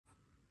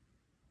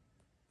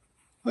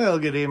Well,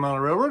 good day,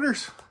 Mountain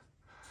Railroaders.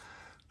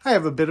 I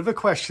have a bit of a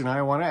question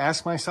I want to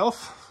ask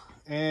myself,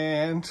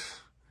 and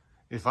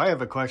if I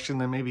have a question,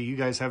 then maybe you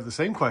guys have the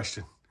same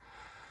question.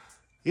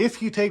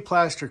 If you take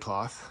plaster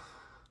cloth,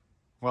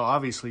 well,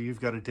 obviously you've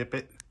got to dip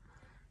it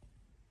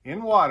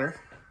in water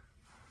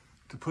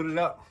to put it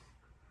up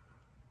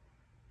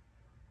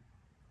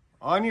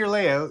on your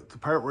layout, the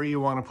part where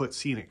you want to put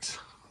scenic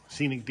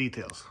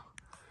details.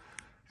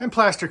 And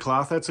plaster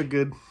cloth, that's a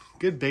good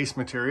base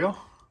material,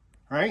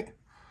 right?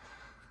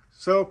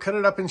 So cut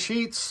it up in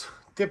sheets,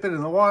 dip it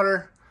in the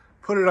water,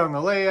 put it on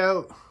the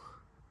layout.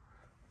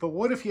 But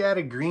what if you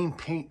added green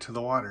paint to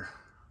the water?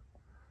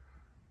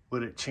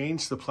 Would it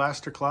change the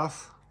plaster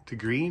cloth to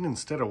green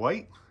instead of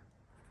white?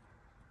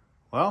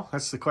 Well,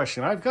 that's the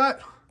question I've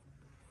got.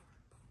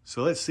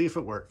 So let's see if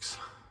it works.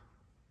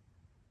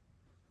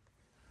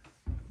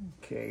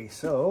 Okay,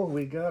 so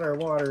we got our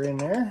water in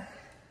there.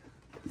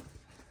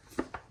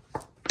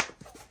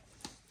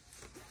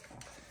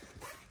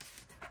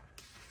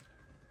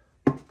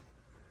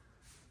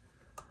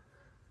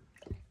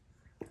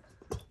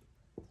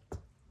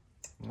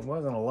 There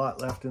wasn't a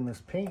lot left in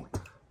this paint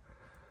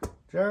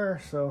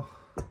jar, so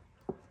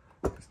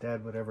just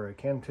add whatever I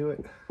can to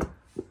it.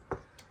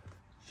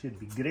 Should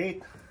be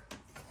great.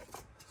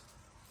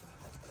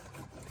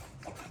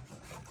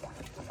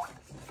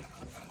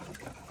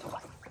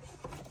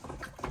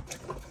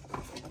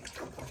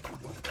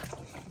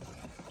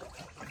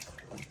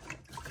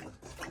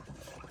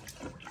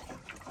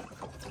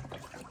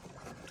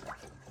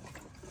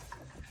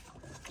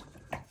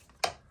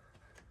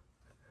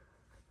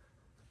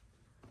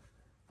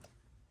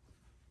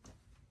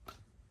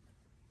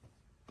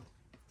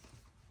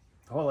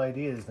 The whole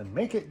idea is to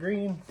make it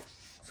green,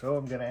 so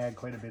I'm going to add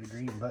quite a bit of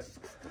green, but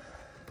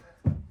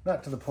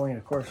not to the point,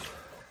 of course.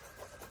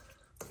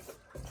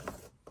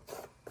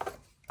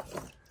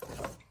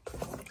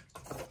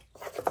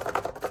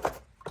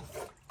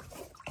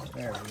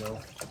 There we go.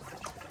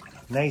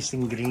 Nice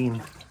and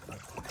green.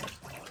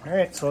 All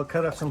right, so I'll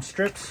cut up some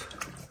strips.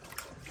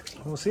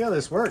 We'll see how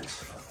this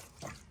works.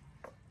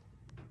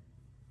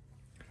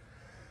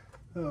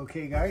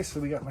 Okay, guys, so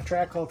we got my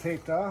track all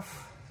taped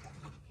off.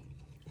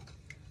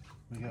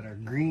 We got our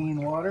green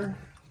water.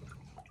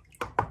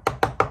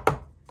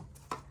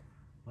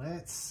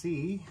 Let's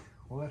see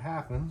what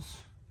happens.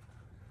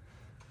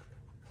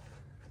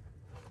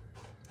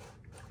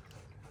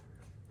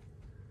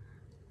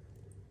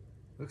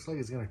 Looks like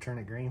it's going to turn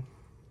it green.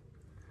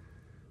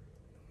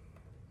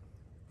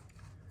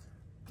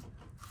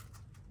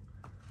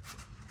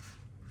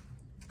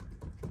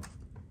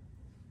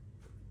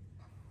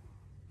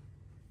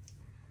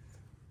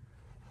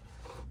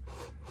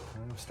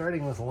 I'm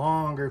starting with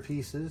longer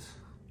pieces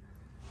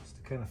just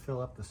to kind of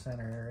fill up the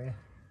center area.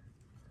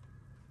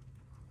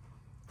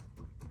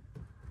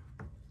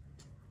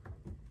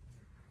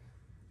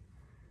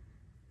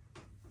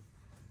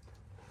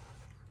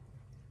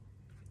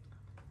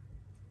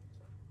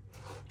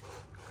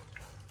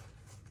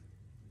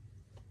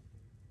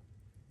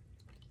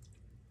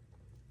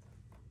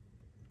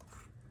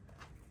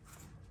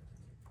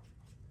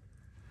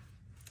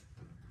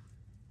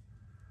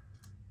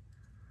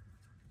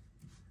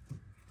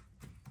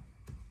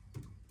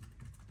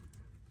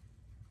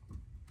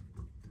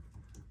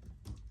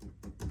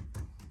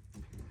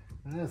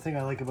 Another thing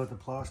I like about the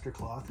plaster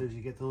cloth is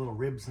you get the little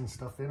ribs and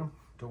stuff in them.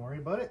 Don't worry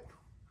about it.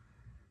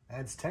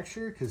 Adds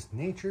texture because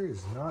nature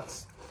is not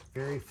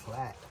very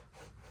flat.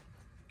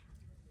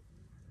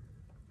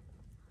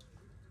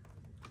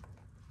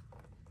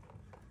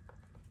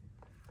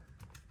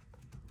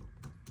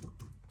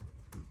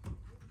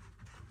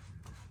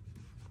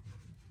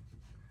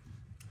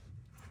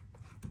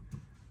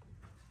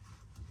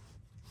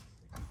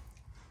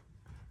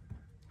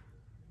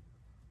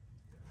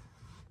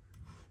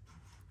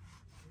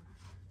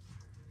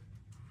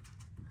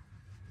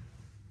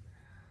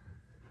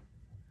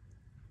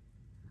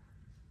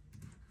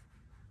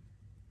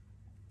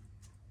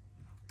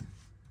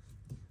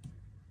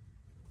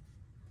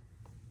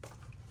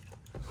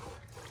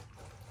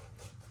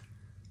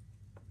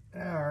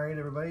 Alright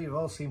everybody, you've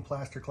all seen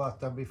plaster cloth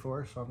done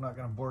before, so I'm not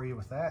going to bore you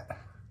with that.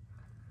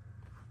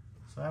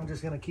 So I'm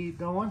just going to keep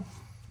going.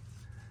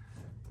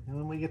 And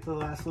when we get to the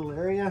last little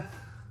area,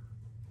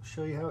 I'll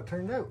show you how it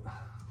turned out.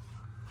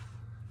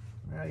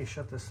 Now you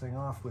shut this thing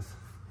off with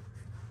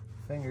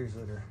fingers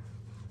that are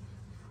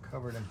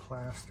covered in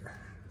plaster.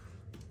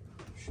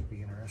 Should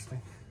be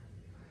interesting.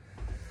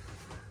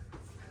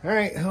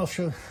 Alright, I'll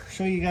show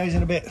you guys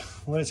in a bit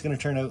what it's going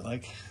to turn out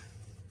like.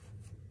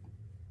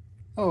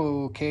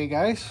 Okay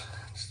guys,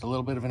 just a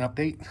little bit of an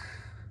update,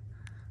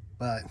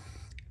 but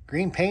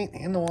green paint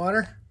in the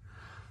water,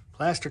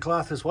 plaster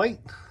cloth is white,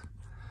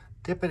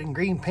 dip it in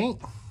green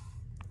paint,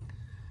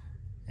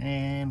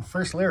 and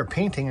first layer of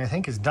painting I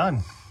think is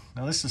done.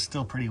 Now this is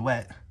still pretty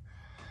wet.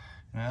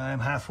 I'm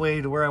halfway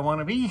to where I want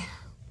to be,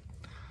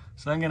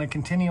 so I'm going to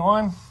continue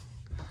on.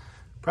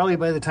 Probably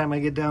by the time I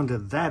get down to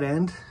that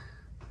end,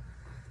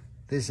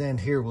 this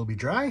end here will be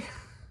dry.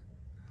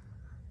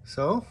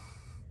 So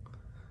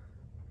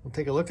we'll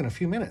take a look in a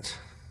few minutes.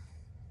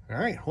 All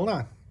right, hold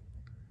on.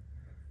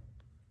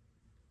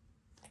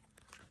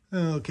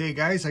 Okay,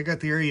 guys, I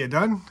got the area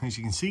done. As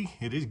you can see,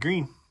 it is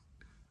green.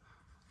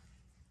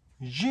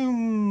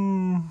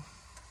 Zoom.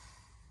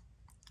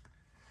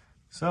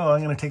 So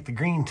I'm going to take the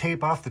green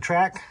tape off the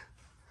track.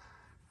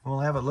 We'll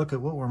have a look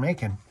at what we're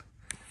making.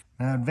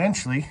 Now,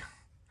 eventually,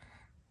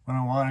 what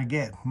I want to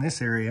get in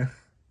this area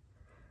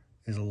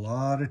is a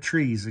lot of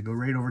trees that go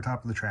right over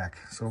top of the track.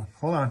 So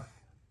hold on.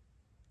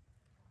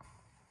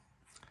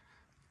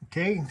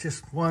 Okay,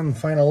 just one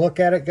final look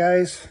at it,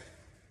 guys.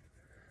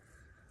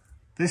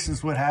 This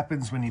is what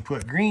happens when you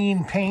put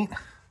green paint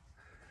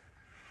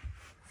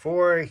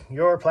for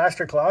your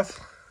plaster cloth.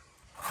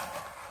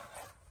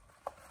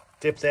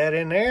 Dip that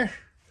in there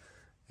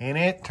and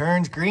it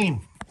turns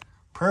green.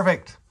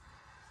 Perfect.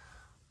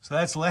 So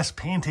that's less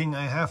painting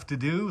I have to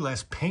do,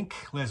 less pink,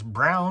 less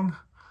brown.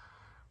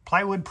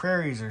 Plywood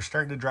prairies are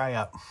starting to dry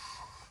up.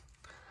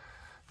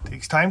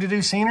 Takes time to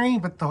do scenery,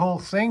 but the whole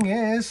thing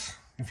is,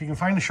 if you can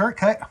find a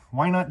shortcut,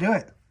 why not do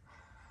it?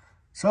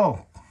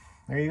 So,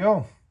 there you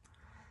go.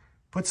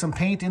 Put some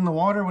paint in the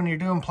water when you're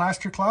doing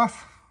plaster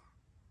cloth.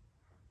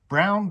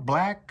 Brown,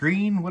 black,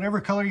 green,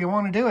 whatever color you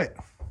want to do it.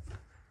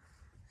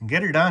 And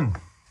get her done.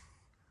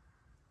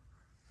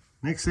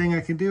 Next thing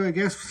I can do, I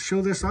guess,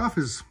 show this off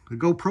is the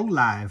GoPro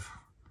Live.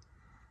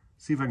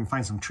 See if I can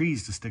find some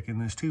trees to stick in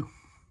this too.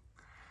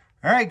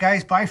 All right,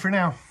 guys, bye for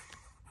now.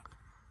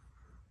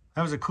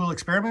 That was a cool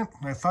experiment.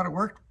 I thought it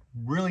worked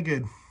really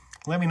good.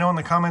 Let me know in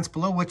the comments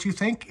below what you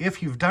think,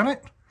 if you've done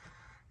it,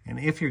 and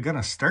if you're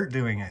gonna start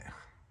doing it.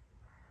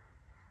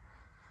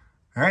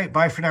 All right,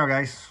 bye for now,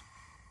 guys.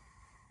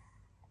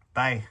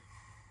 Bye.